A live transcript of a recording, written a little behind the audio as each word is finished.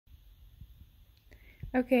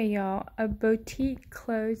Okay, y'all, a boutique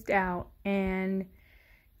closed out and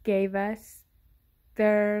gave us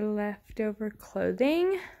their leftover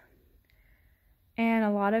clothing, and a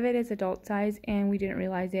lot of it is adult size and we didn't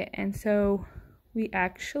realize it, and so we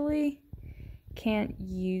actually can't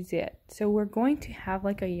use it. So we're going to have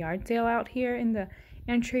like a yard sale out here in the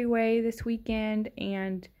entryway this weekend,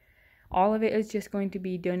 and all of it is just going to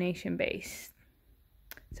be donation based.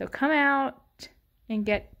 So come out and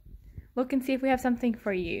look and see if we have something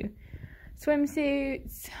for you.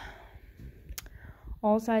 Swimsuits,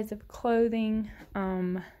 all sizes of clothing,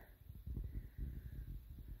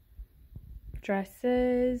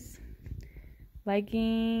 dresses,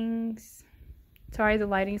 leggings. Sorry, the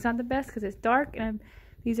lighting's not the best because it's dark, and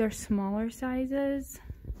these are smaller sizes.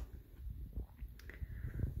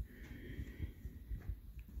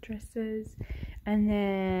 Dresses, and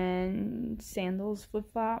then sandals,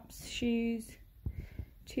 flip-flops, shoes.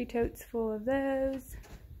 2 totes full of those.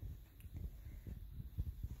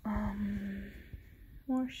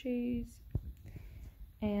 More shoes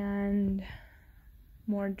and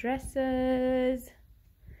more dresses,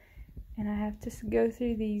 and I have to go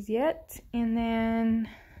through these yet, and then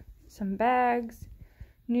some bags,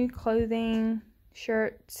 new clothing,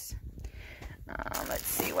 shirts. Let's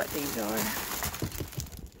see what these are.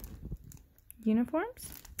 Uniforms.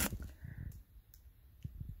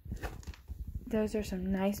 Those are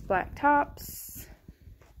some nice black tops.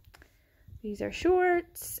 These are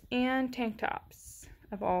shorts and tank tops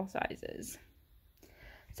of all sizes.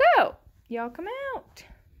 So, y'all come out.